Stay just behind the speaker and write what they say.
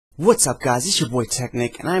What's up, guys? It's your boy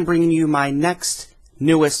Technic, and I'm bringing you my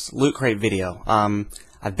newest Loot Crate video.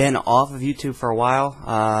 I've been off of YouTube for a while,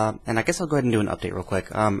 and I guess I'll go ahead and do an update real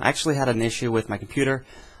quick. I actually had an issue with my computer.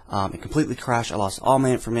 It completely crashed. I lost all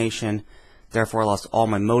my information. Therefore, I lost all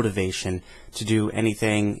my motivation to do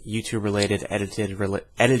anything YouTube related,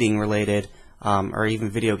 editing related, or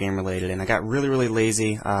even video game related. And I got really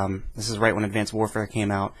lazy. This is right when Advanced Warfare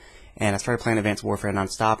came out, and I started playing Advanced Warfare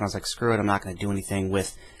nonstop. And I was like, screw it, I'm not going to do anything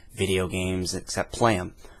with video games except play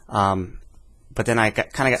them. But then I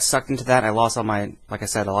kind of got sucked into that. I lost all my, like I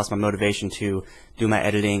said, I lost my motivation to do my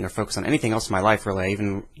editing or focus on anything else in my life, really. I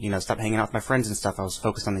even, stopped hanging out with my friends and stuff. I was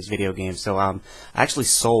focused on these video games. So I actually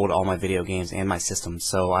sold all my video games and my systems.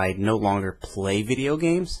 So I no longer play video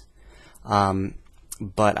games.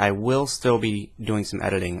 But I will still be doing some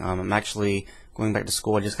editing. I'm actually going back to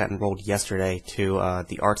school. I just got enrolled yesterday to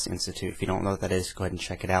the Arts Institute. If you don't know what that is, go ahead and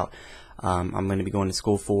check it out. I'm going to be going to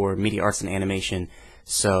school for media arts and animation,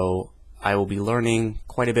 so I will be learning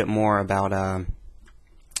quite a bit more about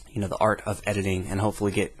the art of editing, and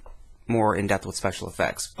hopefully get more in depth with special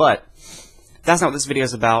effects. But that's not what this video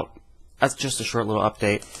is about. That's just a short little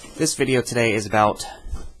update. This video today is about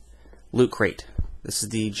Loot Crate. This is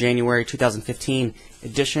the January 2015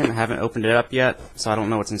 edition. I haven't opened it up yet, so I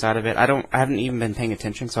don't know what's inside of it. I haven't even been paying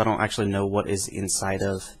attention, so I don't actually know what is inside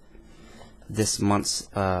of this month's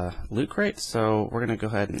Loot Crate. So we're gonna go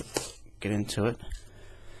ahead and get into it.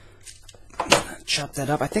 Chop that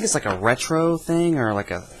up. I think it's like a retro thing or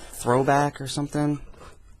like a throwback or something.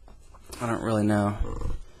 I don't really know.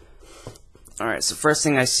 Alright, so first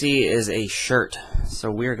thing I see is a shirt.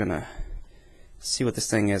 So we're gonna see what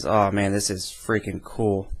this thing is. Oh man, this is freaking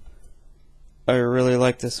cool. I really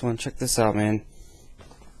like this one. Check this out, man.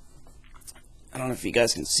 I don't know if you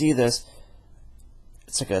guys can see this.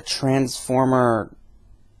 It's like a transformer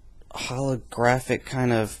holographic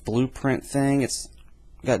kind of blueprint thing. It's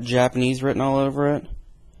got Japanese written all over it.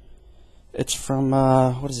 It's from,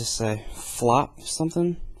 what does this say? Flop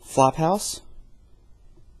something? Flophouse?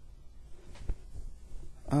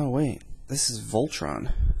 Oh wait, this is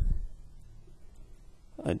Voltron,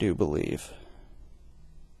 I do believe.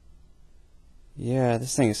 Yeah,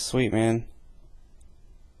 this thing is sweet, man.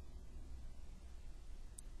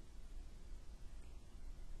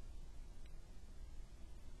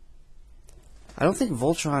 I don't think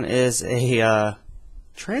Voltron is a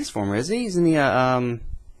Transformer, is he? He's in the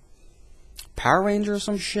Power Ranger or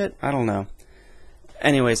some shit? I don't know.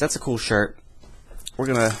 Anyways, that's a cool shirt.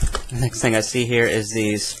 The next thing I see here is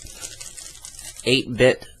these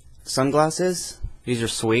 8-bit sunglasses. These are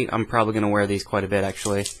sweet. I'm probably gonna wear these quite a bit,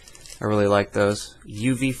 actually. I really like those.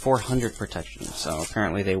 UV 400 protection, so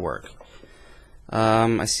apparently they work.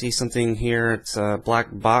 I see something here. It's a black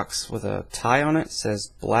box with a tie on it. It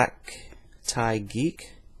says Black Tie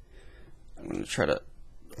Geek. I'm going to try to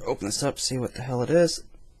open this up, see what the hell it is.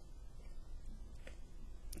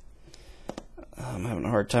 I'm having a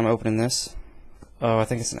hard time opening this. Oh, I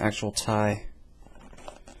think it's an actual tie.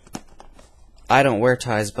 I don't wear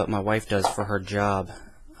ties, but my wife does for her job.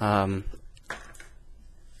 And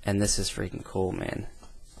this is freaking cool, man.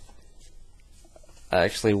 I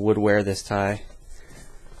actually would wear this tie.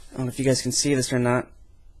 I don't know if you guys can see this or not.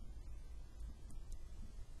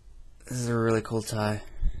 This is a really cool tie.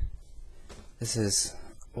 This is...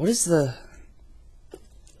 What is the...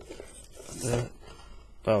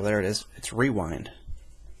 Oh, there it is. It's Rewind.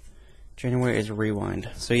 January is Rewind.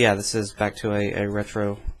 So yeah, this is back to a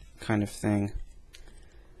retro kind of thing.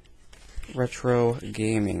 Retro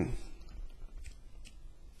gaming.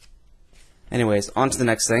 Anyways, on to the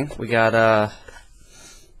next thing. We got,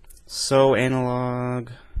 So Analog...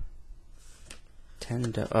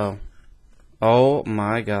 Oh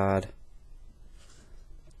my god.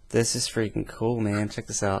 This is freaking cool, man. Check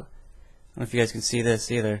this out. I don't know if you guys can see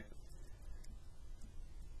this either.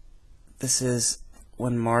 This is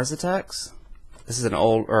When Mars Attacks. This is an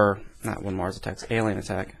old, or not When Mars Attacks, Alien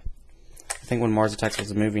Attack. I think When Mars Attacks was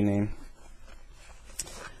the movie name.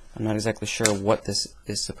 I'm not exactly sure what this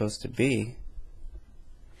is supposed to be.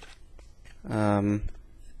 Maybe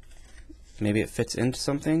it fits into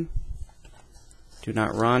something. Do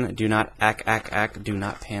not run, do not act, do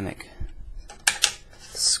not panic.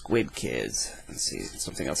 Squid Kids. Let's see,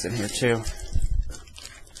 something else in here too.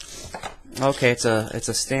 Okay, it's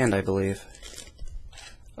a stand, I believe.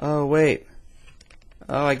 Oh wait.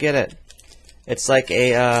 Oh, I get it. It's like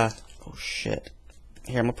a oh shit.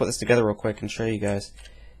 Here, I'm gonna put this together real quick and show you guys.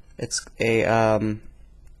 It's a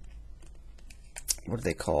what are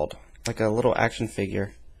they called? Like a little action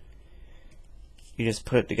figure. You just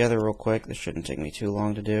put it together real quick. This shouldn't take me too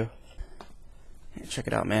long to do. Check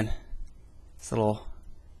it out, man. This little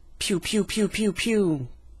Pew, pew, pew, pew, pew.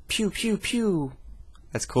 Pew, pew, pew.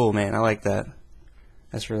 That's cool, man. I like that.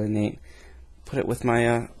 That's really neat. Put it with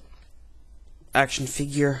my action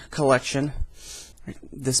figure collection.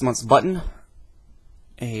 This month's button.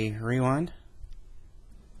 A rewind.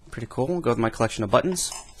 Pretty cool. Go with my collection of buttons.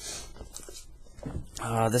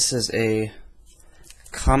 This is a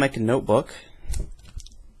comic notebook.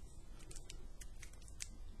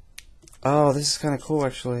 Oh, this is kind of cool,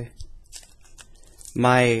 actually.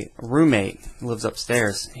 My roommate lives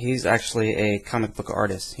upstairs. He's actually a comic book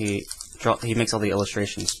artist. He makes all the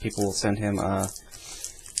illustrations. People will send him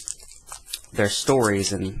their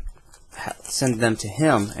stories and send them to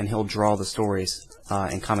him, and he'll draw the stories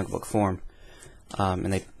in comic book form.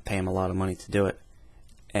 And they pay him a lot of money to do it.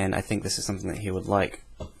 And I think this is something that he would like,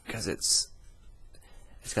 because it's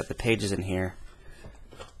got the pages in here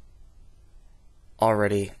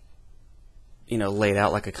already, you know, laid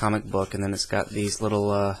out like a comic book, and then it's got these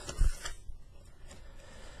little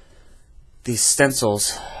these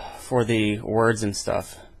stencils for the words and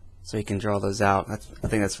stuff, so you can draw those out. I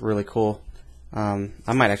think that's really cool. I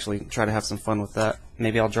might actually try to have some fun with that.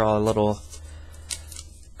 Maybe I'll draw a little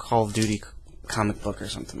Call of Duty comic book or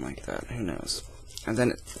something like that. Who knows? And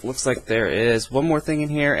then it looks like there is one more thing in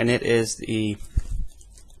here, and it is the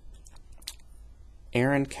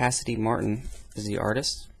Aaron Cassidy Martin is the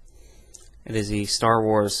artist. It is the Star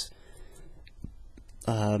Wars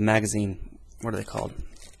magazine. What are they called?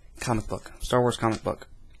 Comic book. Star Wars comic book.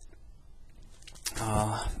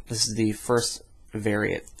 This is the first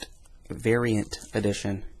variant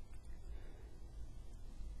edition,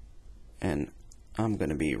 and I'm going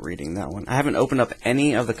to be reading that one. I haven't opened up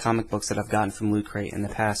any of the comic books that I've gotten from LootCrate in the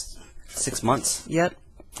past 6 months yet.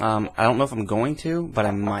 I don't know if I'm going to, but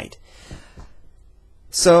I might.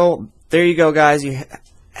 So, there you go, guys. You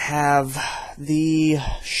have the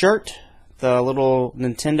shirt, the little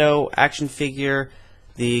Nintendo action figure,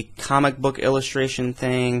 the comic book illustration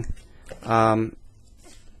thing.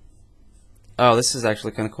 Oh, this is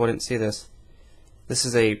actually kind of cool. I didn't see this. This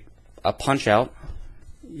is a punch-out.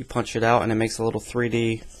 You punch it out, and it makes a little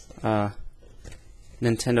 3D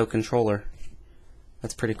Nintendo controller.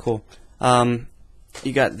 That's pretty cool.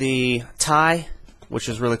 You got the tie, which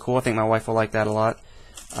is really cool. I think my wife will like that a lot.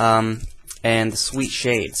 And the sweet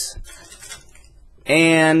shades.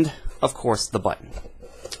 And, of course, the button.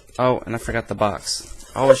 Oh, and I forgot the box.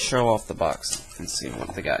 I always show off the box. Let's see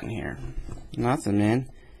what they got in here. Nothing, man.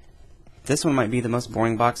 This one might be the most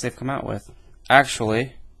boring box they've come out with.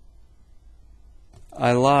 Actually,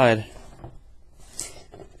 I lied.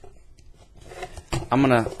 I'm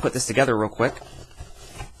gonna put this together real quick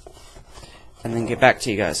and then get back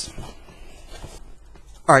to you guys.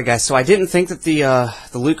 Alright guys, so I didn't think that the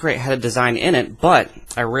LootCrate had a design in it, but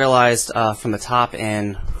I realized from the top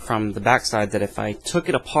and from the back side that if I took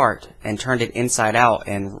it apart and turned it inside out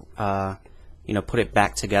and you know, put it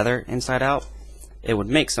back together inside out, it would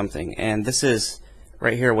make something. And this is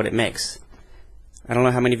right here what it makes. I don't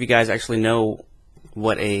know how many of you guys actually know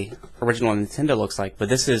what a original Nintendo looks like, but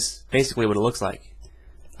this is basically what it looks like.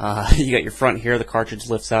 You got your front here, the cartridge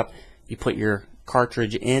lifts up, you put your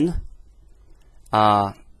cartridge in,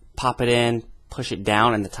 pop it in, push it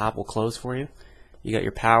down, and the top will close for you. You got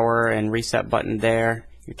your power and reset button there,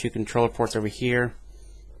 your two controller ports over here,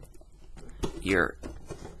 your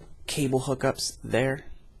cable hookups there.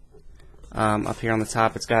 Up here on the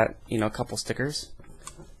top it's got, you know, a couple stickers,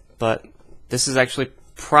 but this is actually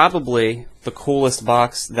probably the coolest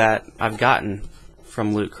box that I've gotten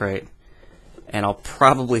from LootCrate, and I'll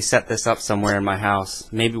probably set this up somewhere in my house,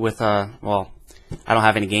 maybe with well, I don't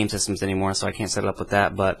have any game systems anymore, so I can't set it up with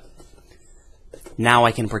that, but now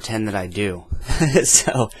I can pretend that I do.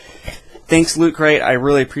 So thanks LootCrate, I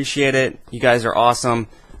really appreciate it. You guys are awesome.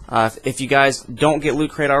 If you guys don't get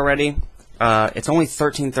LootCrate already, it's only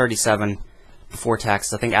 $13.37 before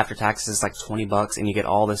taxes. I think after taxes it's like $20, and you get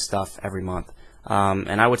all this stuff every month.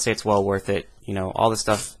 And I would say it's well worth it. You know, all this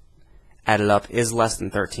stuff added up is less than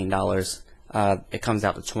 $13. It comes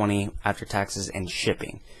out to $20 after taxes and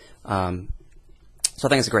shipping. So I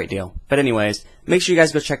think it's a great deal. But anyways, make sure you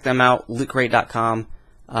guys go check them out, lootcrate.com.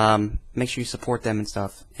 Make sure you support them and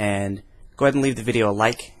stuff. And go ahead and leave the video a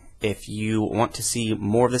like if you want to see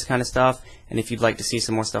more of this kind of stuff, and if you'd like to see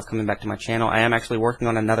some more stuff coming back to my channel. I am actually working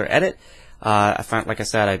on another edit. I found, like I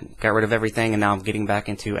said, I got rid of everything, and now I'm getting back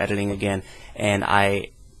into editing again, and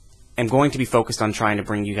I am going to be focused on trying to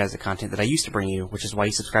bring you guys the content that I used to bring you, which is why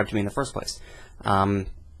you subscribed to me in the first place.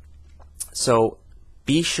 So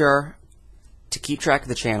be sure to keep track of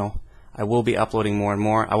the channel. I will be uploading more and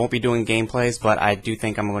more. I won't be doing gameplays, but I do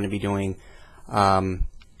think I'm going to be doing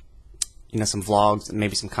you know, some vlogs and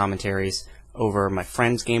maybe some commentaries over my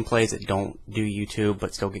friends' gameplays that don't do YouTube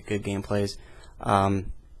but still get good gameplays.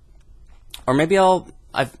 Or maybe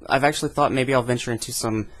I've actually thought maybe I'll venture into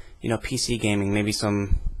some, PC gaming, maybe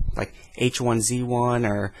some like H1Z1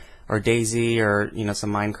 or DayZ, or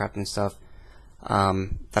some Minecraft and stuff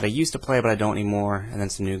that I used to play but I don't anymore, and then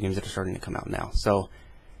some new games that are starting to come out now. So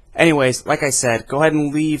anyways, like I said, go ahead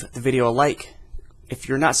and leave the video a like. If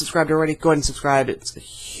you're not subscribed already, go ahead and subscribe. It's a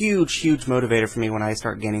huge motivator for me when I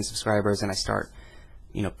start gaining subscribers and I start,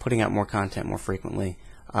 putting out more content more frequently.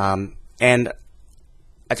 And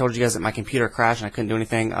I told you guys that my computer crashed and I couldn't do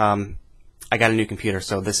anything. I got a new computer,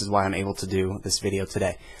 so this is why I'm able to do this video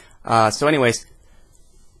today. So anyways,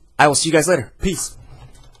 I will see you guys later. Peace.